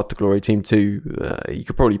terms of the Path to Glory team too, you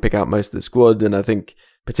could probably pick out most of the squad, and I think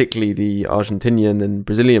particularly the Argentinian and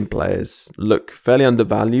Brazilian players look fairly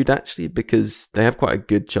undervalued, actually, because they have quite a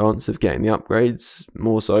good chance of getting the upgrades,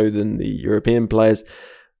 more so than the European players.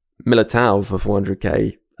 Militao for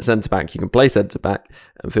 400k, a centre-back you can play centre-back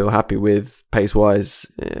and feel happy with pace-wise,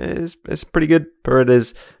 it's pretty good.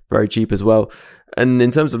 Paredes, very cheap as well. And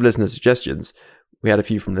in terms of listener suggestions, we had a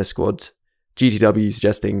few from this squad. GTW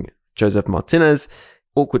suggesting Joseph Martinez,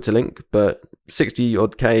 awkward to link, but 60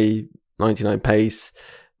 odd K, 99 pace,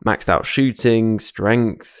 maxed out shooting,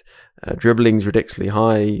 strength, dribbling's ridiculously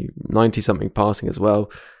high, 90 something passing as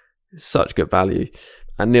well. Such good value.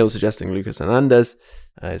 And Neil suggesting Lucas Hernandez.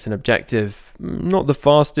 It's an objective, not the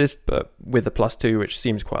fastest, but with a +2, which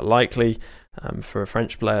seems quite likely for a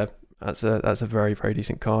French player. That's a very, very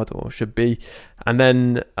decent card, or should be. And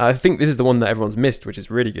then I think this is the one that everyone's missed, which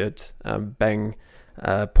is really good. Beng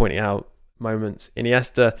pointing out moments.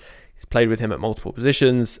 Iniesta, he's played with him at multiple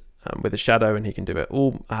positions with a shadow, and he can do it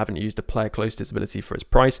all. I haven't used a player close to his ability for his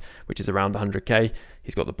price, which is around 100k.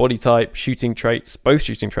 He's got the body type, shooting traits, both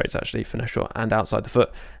shooting traits actually, finesse shot and outside the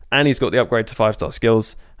foot. And he's got the upgrade to 5-star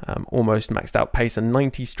skills, almost maxed out pace and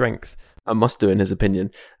 90 strength. A must do in his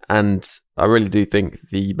opinion. And I really do think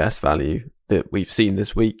the best value that we've seen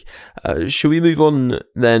this week. Should we move on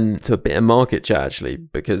then to a bit of market chat, actually?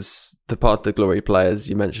 Because the Path to Glory players,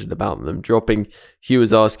 you mentioned about them dropping. Hugh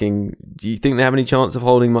was asking, do you think they have any chance of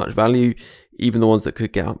holding much value, even the ones that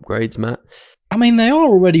could get upgrades, Matt? I mean, they are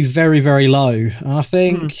already very, very low. And I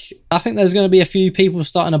think there's going to be a few people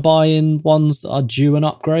starting to buy in ones that are due an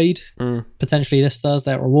upgrade. Potentially this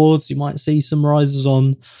Thursday at Rewards, you might see some rises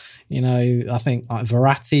on. I think like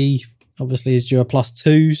Verratti obviously is due a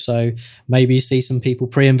 +2, so maybe you see some people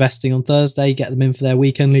pre-investing on Thursday, get them in for their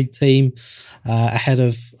weekend league team ahead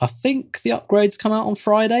of, I think the upgrades come out on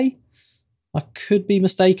Friday. I could be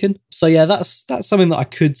mistaken. So yeah, that's something that I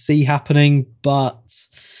could see happening, but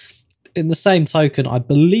in the same token, I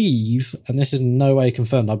believe, and this is in no way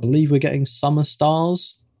confirmed, I believe we're getting summer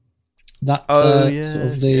stars. That sort of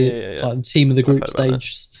like the team of the group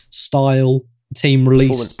stage style team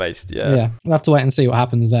release. Performance-based, yeah. We'll have to wait and see what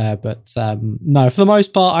happens there. But no, for the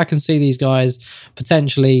most part, I can see these guys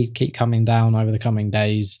potentially keep coming down over the coming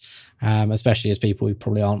days, especially as people who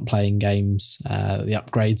probably aren't playing games. The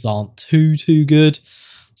upgrades aren't too good.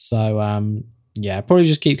 So, probably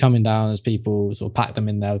just keep coming down as people sort of pack them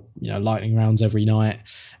in their lightning rounds every night,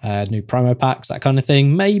 new promo packs, that kind of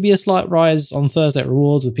thing. Maybe a slight rise on Thursday at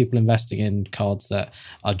Rewards with people investing in cards that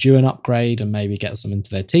are due an upgrade and maybe get some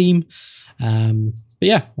into their team. But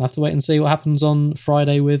yeah, we'll have to wait and see what happens on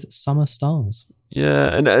Friday with Summer Stars.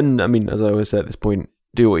 Yeah, and I mean, as I always say at this point,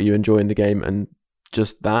 do what you enjoy in the game, and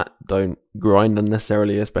just that, don't grind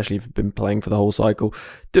unnecessarily, especially if you've been playing for the whole cycle.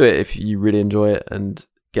 Do it if you really enjoy it and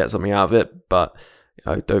get something out of it, but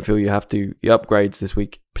don't feel you have to. The upgrades this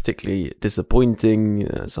week particularly disappointing.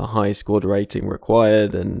 It's a high squad rating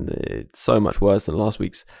required, and it's so much worse than last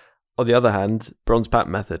week's. On the other hand, Bronze Pack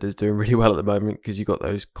Method is doing really well at the moment because you've got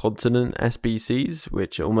those continent SBCs,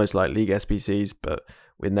 which are almost like League SBCs, but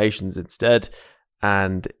with nations instead.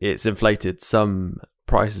 And it's inflated some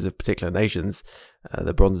prices of particular nations,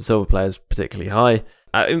 the bronze and silver players particularly high.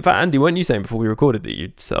 In fact, Andy, weren't you saying before we recorded that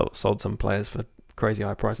you'd sold some players for crazy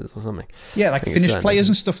high prices or something? Yeah, like Finnish players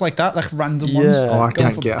and stuff like that, like random ones. Oh, I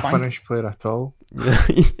can't get a Finnish player at all.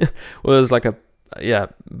 Well, there's like a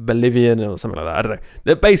Bolivian or something like that. I don't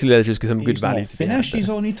know. Basically, there's just some good value to Finnish. He's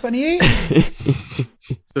only 28.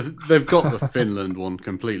 They've got the Finland one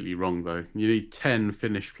completely wrong, though. You need 10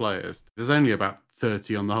 Finnish players. There's only about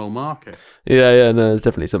 30 on the whole market. Yeah, no, there's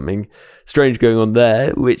definitely something strange going on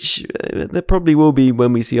there, which there probably will be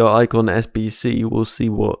when we see our Icon SBC. We'll see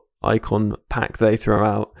what Icon pack they throw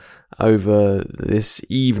out over this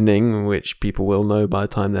evening, which people will know by the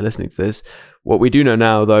time they're listening to this. What we do know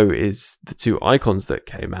now, though, is the 2 Icons that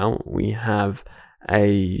came out. We have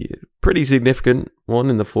a pretty significant one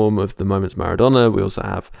in the form of the Moments Maradona. We also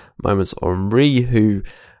have Moments Henry, who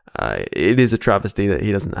it is a travesty that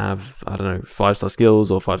he doesn't have, 5-star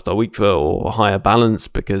skills or 5-star weak foot or higher balance,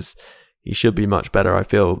 because he should be much better, I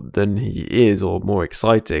feel, than he is, or more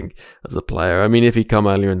exciting as a player. I mean, if he'd come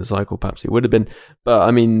earlier in the cycle, perhaps he would have been. But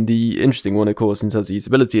I mean, the interesting one, of course, in terms of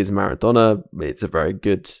usability is Maradona. It's a very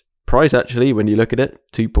good price, actually, when you look at it.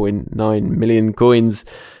 2.9 million coins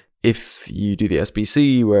if you do the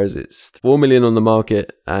SBC, whereas it's 4 million on the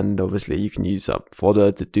market. And obviously you can use up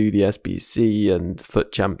fodder to do the SBC, and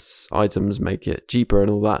FUT champs items make it cheaper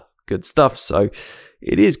and all that good stuff. So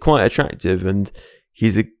it is quite attractive, and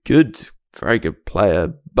he's a very good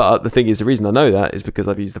player. But the thing is, the reason I know that is because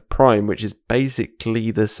I've used the Prime, which is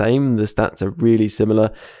basically the same. The stats are really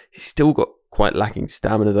similar. He's still got quite lacking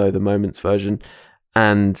stamina, though, the Moments version.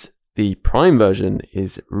 And the Prime version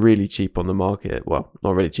is really cheap on the market. Well,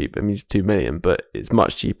 not really cheap. I mean, it's 2 million, but it's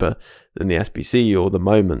much cheaper than the SBC or the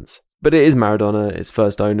Moments. But it is Maradona, his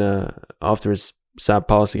first owner after his sad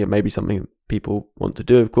passing. It may be something people want to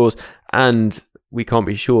do, of course. And we can't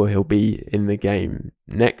be sure he'll be in the game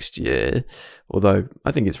next year, although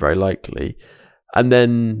I think it's very likely. And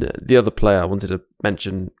then the other player I wanted to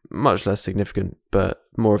mention, much less significant, but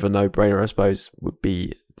more of a no-brainer, I suppose, would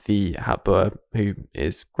be the Hatboer, who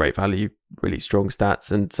is great value, really strong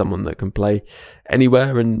stats, and someone that can play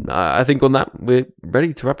anywhere. And I think on that, we're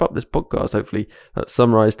ready to wrap up this podcast. Hopefully that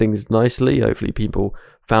summarised things nicely. Hopefully people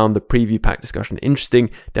found the preview pack discussion interesting.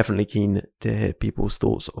 Definitely keen to hear people's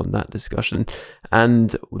thoughts on that discussion.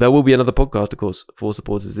 And there will be another podcast, of course, for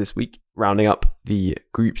supporters this week, rounding up the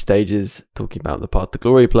group stages, talking about the Path to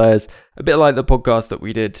Glory players, a bit like the podcast that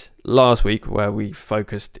we did last week, where we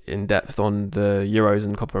focused in depth on the Euros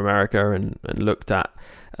and Copa America and looked at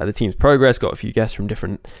the team's progress, got a few guests from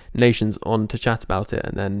different nations on to chat about it,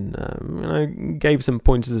 and then gave some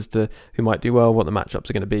pointers as to who might do well, what the matchups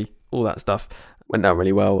are going to be, all that stuff. Went down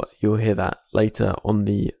really well. You'll hear that later on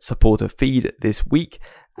the supporter feed this week,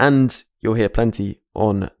 and you'll hear plenty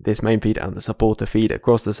on this main feed and the supporter feed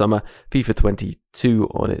across the summer. FIFA 22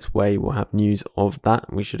 on its way. We'll have news of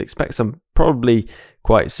that. We should expect some probably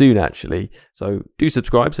quite soon, actually. So do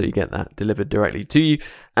subscribe so you get that delivered directly to you.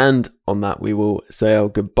 And on that, we will say our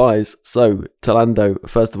goodbyes. So, Talando,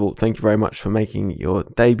 first of all, thank you very much for making your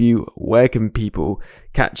debut. Where can people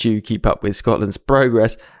catch you, keep up with Scotland's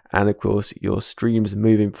progress, and of course, your streams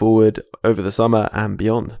moving forward over the summer and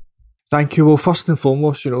beyond? Thank you. Well, first and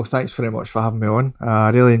foremost, thanks very much for having me on. I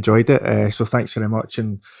really enjoyed it. So thanks very much.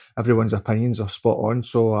 And everyone's opinions are spot on.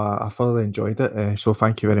 So I thoroughly enjoyed it. So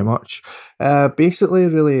thank you very much. Basically,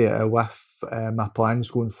 really, with my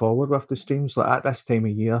plans going forward with the streams, like at this time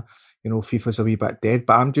of year, FIFA's a wee bit dead,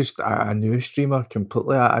 but I'm just a new streamer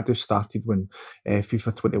completely. I just started when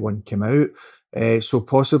FIFA 21 came out. So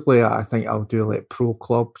possibly I think I'll do like pro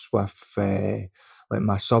clubs with like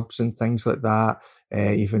my subs and things like that.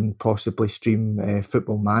 Even possibly stream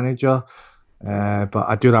Football Manager. But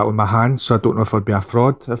I do that with my hands, so I don't know if I'd be a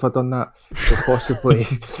fraud if I'd done that. So possibly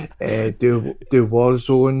do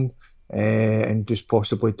Warzone. And just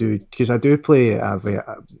possibly do, because I do play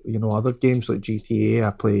other games like GTA.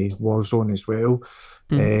 I play Warzone as well.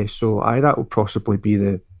 So that will possibly be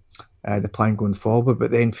the plan going forward.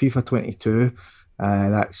 But then FIFA 22,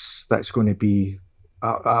 that's going to be.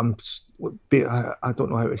 I don't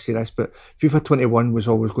know how to say this, but FIFA 21 was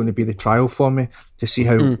always going to be the trial for me to see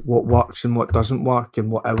how what works and what doesn't work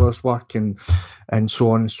and what hours work and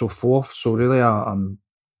so on and so forth. So really, I'm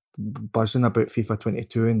buzzing about FIFA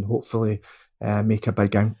 22 and hopefully make a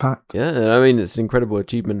big impact. Yeah, I mean, it's an incredible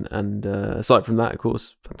achievement, and aside from that, of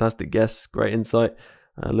course, fantastic guests, great insight.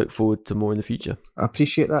 Look forward to more in the future. I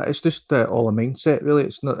appreciate that. It's just all a mindset, really.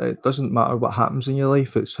 It doesn't matter what happens in your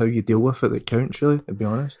life, it's how you deal with it that counts, really, to be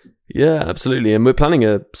honest. Yeah, absolutely. And we're planning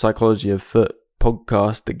a Psychology of FUT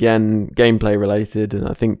podcast, again, gameplay related, and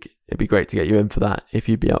I think it'd be great to get you in for that if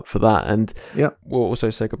you'd be up for that. And we'll also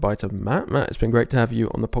say goodbye to Matt. Matt, it's been great to have you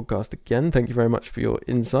on the podcast again. Thank you very much for your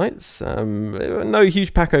insights. No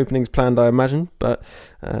huge pack openings planned, I imagine, but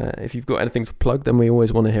if you've got anything to plug, then we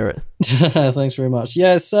always want to hear it. Thanks very much.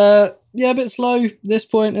 Yes, a bit slow this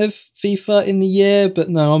point of FIFA in the year, but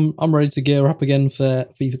no, I'm ready to gear up again for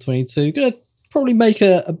FIFA 22. Gonna probably make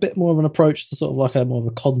a bit more of an approach to sort of like a more of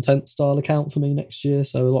a content style account for me next year.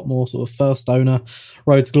 So a lot more sort of first owner,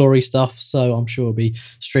 Road to Glory stuff. So I'm sure I'll be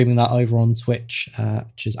streaming that over on Twitch,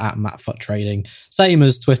 which is at MattFut Trading. Same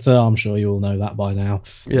as Twitter. I'm sure you all know that by now.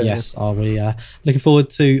 Yeah, yes, I'll be looking forward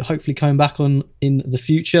to hopefully coming back on in the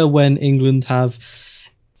future when England have...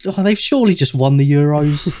 Oh, they've surely just won the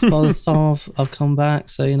Euros by the time I've come back.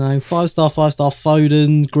 So, 5-star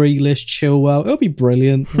Foden, Grealish, Chilwell. It'll be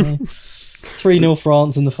brilliant. 3-0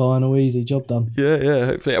 France in the final. Easy, job done. Yeah,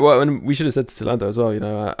 hopefully. Well, and we should have said to Lando as well,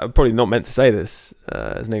 I'm probably not meant to say this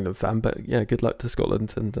as an England fan, but yeah, good luck to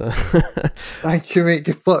Scotland. And Thank you, mate.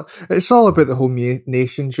 It's all about the home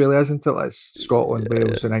nations, really, isn't it? Like Scotland,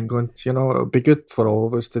 Wales and England. It'll be good for all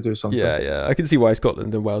of us to do something. Yeah. I can see why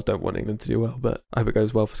Scotland and Wales don't want England to do well, but I hope it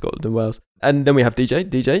goes well for Scotland and Wales. And then we have DJ.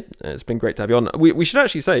 DJ, it's been great to have you on. We should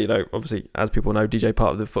actually say, obviously, as people know, DJ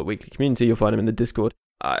part of the FUT Weekly community. You'll find him in the Discord.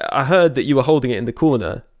 I heard that you were holding it in the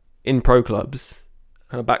corner in pro clubs,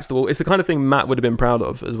 kind of backs to the wall. It's the kind of thing Matt would have been proud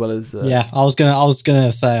of, as well as. Yeah, I was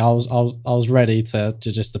gonna say I was ready to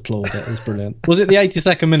just applaud it. It was brilliant. Was it the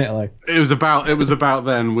 82nd minute though? It was about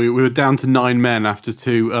then. We were down to 9 men after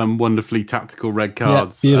 2 wonderfully tactical red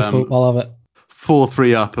cards. Yeah, beautiful. I love it.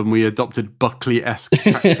 4-3 up, and we adopted Buckley-esque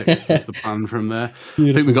tactics was the plan from there. Beautiful.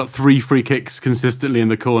 I think we got 3 free kicks consistently in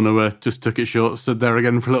the corner where just took it short, stood there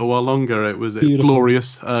again for a little while longer. It was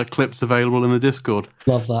glorious. Clips available in the Discord.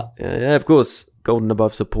 Love that. Yeah, of course. Golden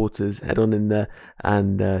Above supporters, head on in there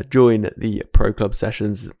and join the Pro Club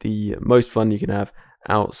sessions. The most fun you can have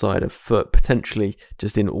outside of FUT, potentially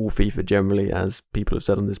just in all FIFA generally, as people have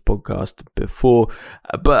said on this podcast before.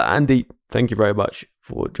 But Andy, thank you very much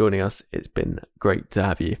for joining us. It's been great to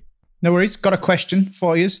have you. No worries. Got a question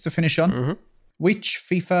for you to finish on. Mm-hmm. Which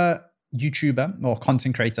FIFA YouTuber or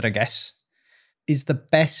content creator, I guess, is the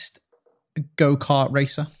best go-kart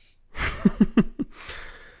racer?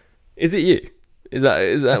 Is it you? Is that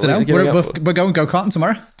I don't know. We're going go-karting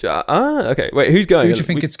tomorrow. Okay. Wait, who's going? Who do you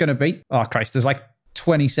think it's going to be? Oh, Christ. There's like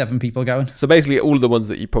 27 people going. So basically all of the ones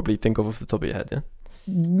that you probably think of off the top of your head, yeah?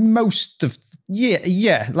 Most of...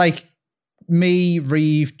 Yeah. Like me,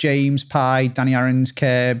 Reeve, James, Pye, Danny Aarons,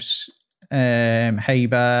 Kerbs,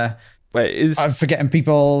 Haber. Wait, I'm forgetting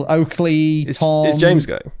people. Oakley, Tom. Is James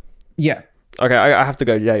going? Yeah. Okay, I have to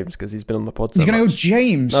go James because he's been on the pod so You're going to much. go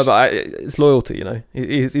James? No, but it's loyalty,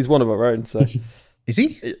 He's one of our own, so... Is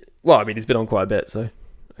he? Well, I mean, he's been on quite a bit, so...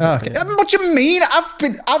 Oh, okay. Yeah. What do you mean? I've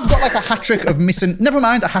got like a hat-trick of missing... Never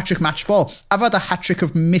mind a hat-trick match ball. I've had a hat-trick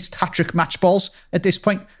of missed hat-trick match balls at this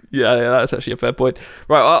point. Yeah, that's actually a fair point.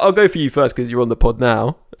 Right, I'll go for you first because you're on the pod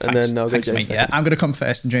now. And Thanks. then I'll go Thanks, James mate. second. Yeah, I'm going to come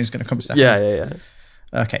first and James is going to come second. Yeah.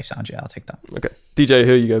 Okay, sound. Yeah, I'll take that. Okay. DJ,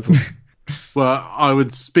 who are you going for? Well, I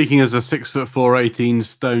would, speaking as a 6'4", 18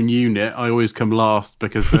 stone unit, I always come last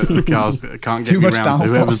because the cars can't get Too me much around. So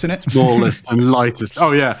whoever's downforce in it. smallest and lightest.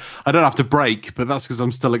 Oh yeah, I don't have to brake, but that's because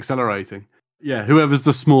I'm still accelerating. Yeah, whoever's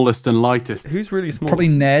the smallest and lightest. Who's really small? Probably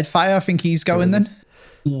Nerdfire. I think he's going then.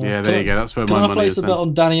 Yeah, there you go. That's where Can my I money place is. a bet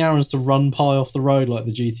on Danny Aarons to run Pye off the road like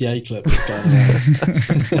the GTA clip that's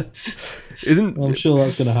going on? I'm sure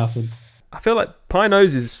that's going to happen. I feel like Pye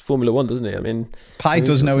knows his Formula 1, doesn't he? I mean... Pye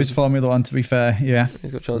does know his Formula 1, to be fair, yeah. He's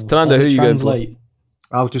got a chance. Talanda, who are you going for?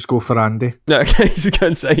 I'll just go for Andy. No, okay, he's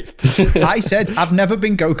going safe. I said, I've never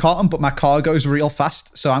been go-karting, but my car goes real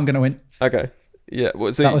fast, so I'm going to win. Okay. Yeah.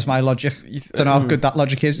 So that was my logic. Don't know how good that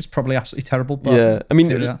logic is. It's probably absolutely terrible. But yeah. I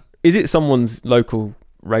mean, is it someone's local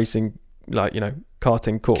racing,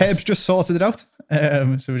 karting course? Kerb's just sorted it out.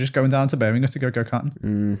 So we're just going down to Birmingham to go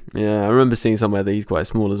karting. Yeah, I remember seeing somewhere that he's quite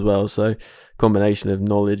small as well. So combination of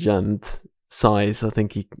knowledge and size, I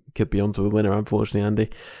think he could be onto a winner, unfortunately,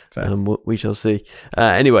 Andy. We shall see.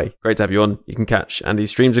 Anyway, great to have you on. You can catch Andy's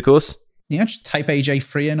streams, of course. Yeah, just type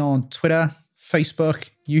AJ3 in on Twitter, Facebook,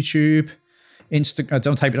 YouTube, Instagram.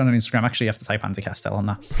 Don't type it on Instagram. Actually, you have to type Andy Castell on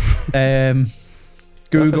that.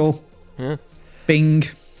 Google, Bing.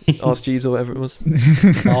 Ask Jeeves or whatever it was.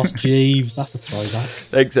 Ask Jeeves, that's a throwback.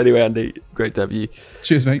 Thanks anyway, Andy. Great to have you.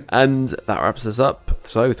 Cheers, mate. And that wraps us up.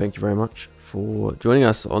 So thank you very much for joining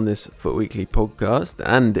us on this FUT Weekly podcast.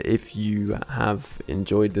 And if you have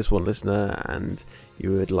enjoyed this one, listener, and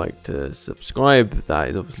you would like to subscribe, that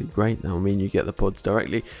is obviously great. That will mean you get the pods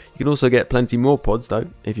directly. You can also get plenty more pods though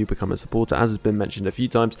if you become a supporter, as has been mentioned a few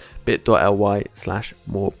times,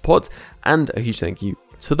 bit.ly/more pods. And a huge thank you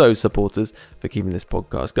to those supporters for keeping this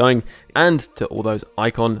podcast going, and to all those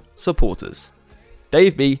icon supporters: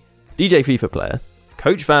 Dave B, DJ FIFA Player,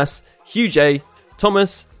 Coach Vass, Hugh J,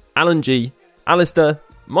 Thomas, Alan G, Alistair,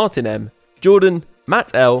 Martin M, Jordan,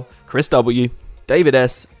 Matt L, Chris W, David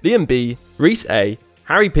S, Liam B, Reese A,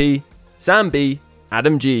 Harry P, Sam B,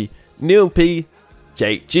 Adam G, Neil P,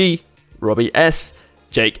 Jake G, Robbie S,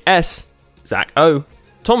 Jake S, Zach O,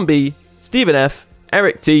 Tom B, Stephen F,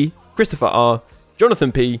 Eric T, Christopher R,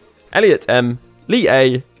 Jonathan P, Elliot M, Lee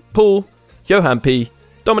A, Paul, Johan P,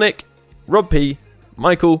 Dominic, Rob P,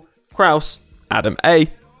 Michael, Kraus, Adam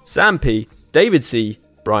A, Sam P, David C,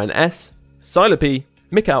 Brian S, Sila P,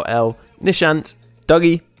 Mikhail L, Nishant,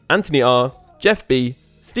 Dougie, Anthony R, Jeff B,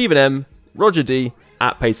 Stephen M, Roger D,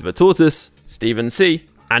 at Pace of a Tortoise, Stephen C,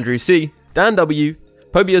 Andrew C, Dan W,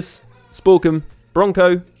 Pobius, Sporkum,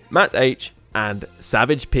 Bronco, Matt H, and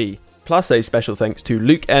Savage P. Plus a special thanks to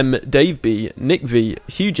Luke M, Dave B, Nick V,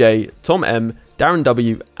 Hugh J, Tom M, Darren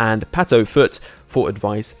W, and Pato FUT for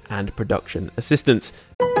advice and production assistance.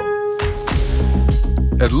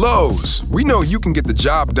 At Lowe's, we know you can get the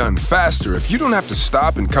job done faster if you don't have to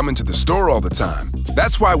stop and come into the store all the time.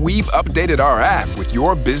 That's why we've updated our app with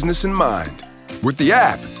your business in mind. With the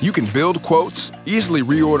app, you can build quotes, easily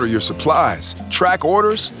reorder your supplies, track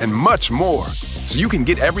orders, and much more. So you can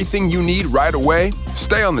get everything you need right away,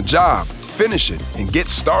 stay on the job, finish it, and get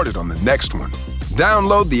started on the next one.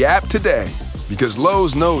 Download the app today, because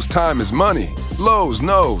Lowe's knows time is money. Lowe's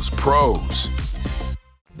knows pros.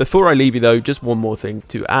 Before I leave you though, just one more thing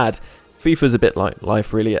to add. FIFA's a bit like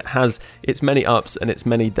life really. It has its many ups and its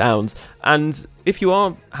many downs. And if you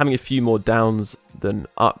are having a few more downs than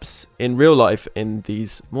ups in real life in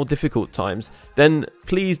these more difficult times, then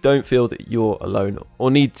please don't feel that you're alone or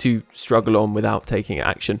need to struggle on without taking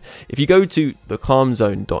action. If you go to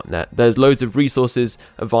thecalmzone.net, there's loads of resources,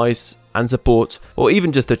 advice and support, or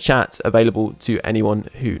even just a chat available to anyone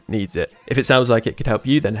who needs it. If it sounds like it could help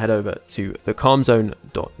you, then head over to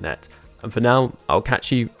thecalmzone.net. And for now, I'll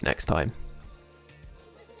catch you next time.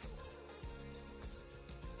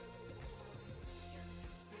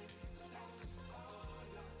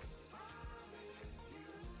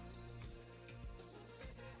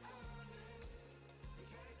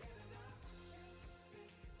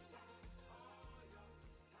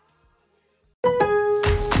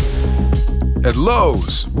 At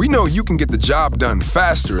Lowe's, we know you can get the job done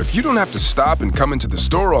faster if you don't have to stop and come into the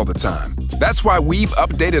store all the time. That's why we've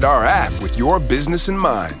updated our app with your business in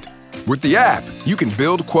mind. With the app, you can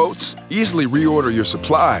build quotes, easily reorder your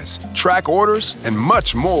supplies, track orders, and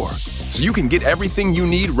much more. So you can get everything you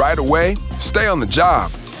need right away, stay on the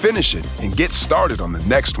job, finish it, and get started on the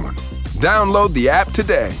next one. Download the app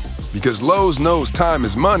today, because Lowe's knows time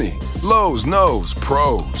is money. Lowe's knows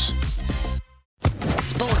pros.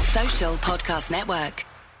 Sports Social Podcast Network.